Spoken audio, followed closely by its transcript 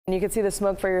You can see the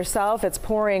smoke for yourself. It's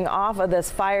pouring off of this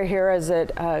fire here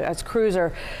as crews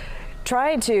are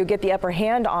trying to get the upper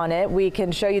hand on it. We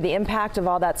can show you the impact of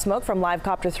all that smoke from Live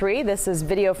Copter 3. This is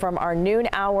video from our noon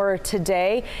hour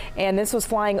today, and this was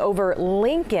flying over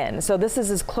Lincoln. So this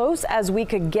is as close as we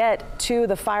could get to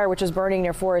the fire, which is burning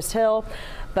near Forest Hill.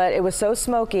 But it was so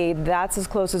smoky, that's as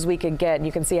close as we could get. And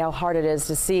you can see how hard it is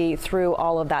to see through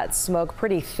all of that smoke.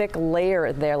 Pretty thick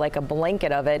layer there, like a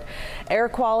blanket of it. Air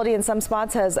quality in some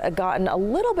spots has gotten a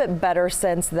little bit better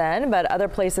since then, but other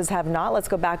places have not. Let's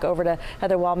go back over to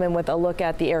Heather Waldman with a look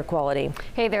at the air quality.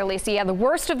 Hey there, Lisa. Yeah, the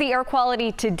worst of the air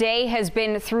quality today has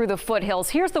been through the foothills.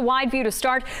 Here's the wide view to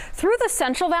start. Through the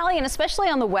Central Valley and especially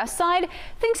on the west side,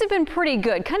 things have been pretty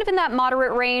good, kind of in that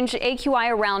moderate range,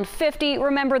 AQI around 50.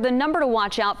 Remember, the number to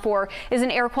watch out for is an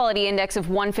air quality index of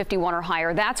 151 or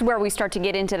higher. That's where we start to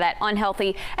get into that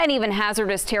unhealthy and even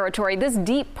hazardous territory. This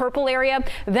deep purple area,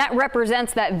 that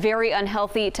represents that very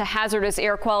unhealthy to hazardous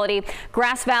air quality.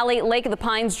 Grass Valley, Lake of the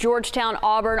Pines, Georgetown,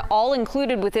 Auburn, all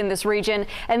included within this region.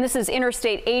 And this is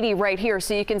Interstate 80 right here.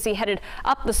 So you can see headed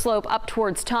up the slope up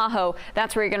towards Tahoe.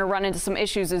 That's where you're going to run into some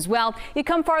issues as well. You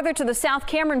come farther to the south,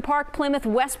 Cameron Park, Plymouth,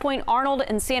 West Point, Arnold,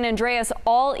 and San Andreas,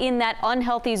 all in that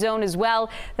unhealthy zone as well.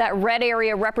 That red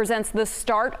area represents the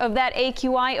start of that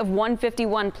AQI of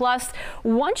 151 plus.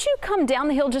 Once you come down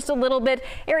the hill just a little bit,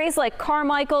 areas like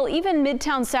Carmichael, even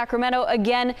Midtown Sacramento,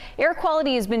 again, air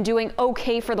quality has been doing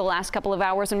okay for the last couple of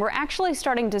hours, and we're actually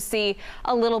starting to see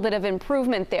a little bit of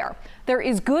improvement there. There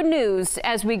is good news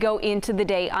as we go into the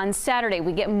day on Saturday.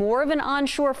 We get more of an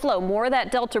onshore flow, more of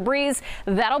that Delta breeze.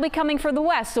 That'll be coming for the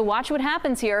west. So watch what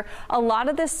happens here. A lot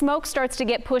of this smoke starts to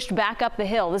get pushed back up the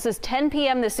hill. This is 10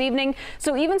 p.m. this evening.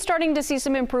 So even starting to see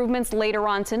some improvements later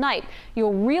on tonight.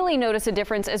 You'll really notice a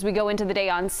difference as we go into the day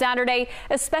on Saturday,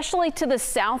 especially to the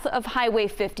south of Highway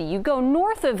 50. You go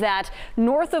north of that,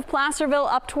 north of Placerville,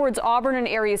 up towards Auburn and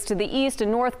areas to the east,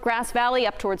 and north Grass Valley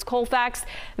up towards Colfax.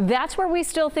 That's where we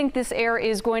still think this air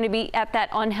is going to be at that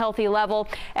unhealthy level.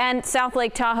 And South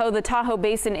Lake Tahoe, the Tahoe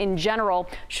Basin in general,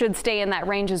 should stay in that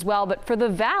range as well. But for the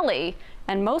valley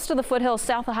and most of the foothills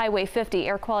south of Highway 50,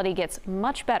 air quality gets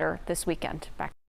much better this weekend. Back